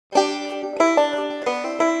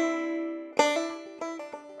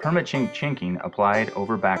Perma-Chink chinking applied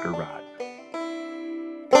over backer rod.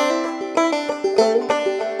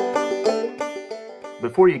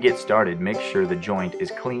 Before you get started, make sure the joint is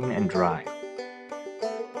clean and dry.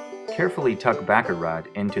 Carefully tuck backer rod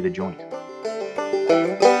into the joint.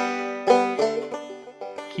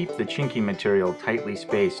 Keep the chinking material tightly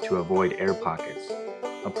spaced to avoid air pockets.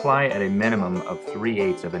 Apply at a minimum of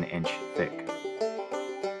 3/8 of an inch thick.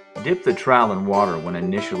 Dip the trowel in water when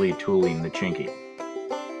initially tooling the chinking.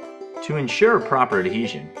 To ensure proper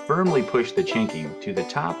adhesion, firmly push the chinking to the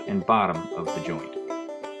top and bottom of the joint.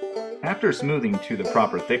 After smoothing to the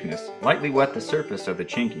proper thickness, lightly wet the surface of the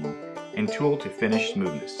chinking and tool to finish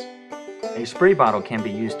smoothness. A spray bottle can be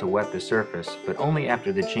used to wet the surface, but only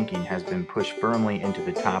after the chinking has been pushed firmly into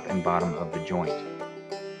the top and bottom of the joint.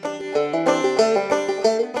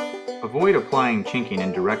 Avoid applying chinking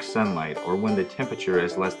in direct sunlight or when the temperature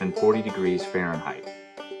is less than 40 degrees Fahrenheit.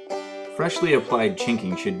 Freshly applied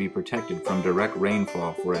chinking should be protected from direct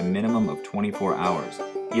rainfall for a minimum of 24 hours.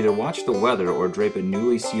 Either watch the weather or drape a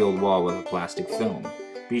newly sealed wall with a plastic film.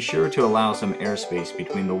 Be sure to allow some airspace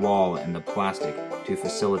between the wall and the plastic to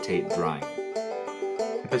facilitate drying.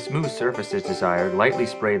 If a smooth surface is desired, lightly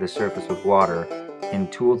spray the surface with water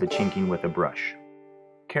and tool the chinking with a brush.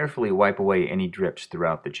 Carefully wipe away any drips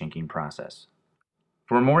throughout the chinking process.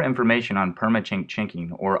 For more information on Perma-Chink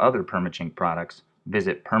chinking or other Perma-Chink products,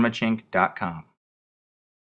 visit permachink.com.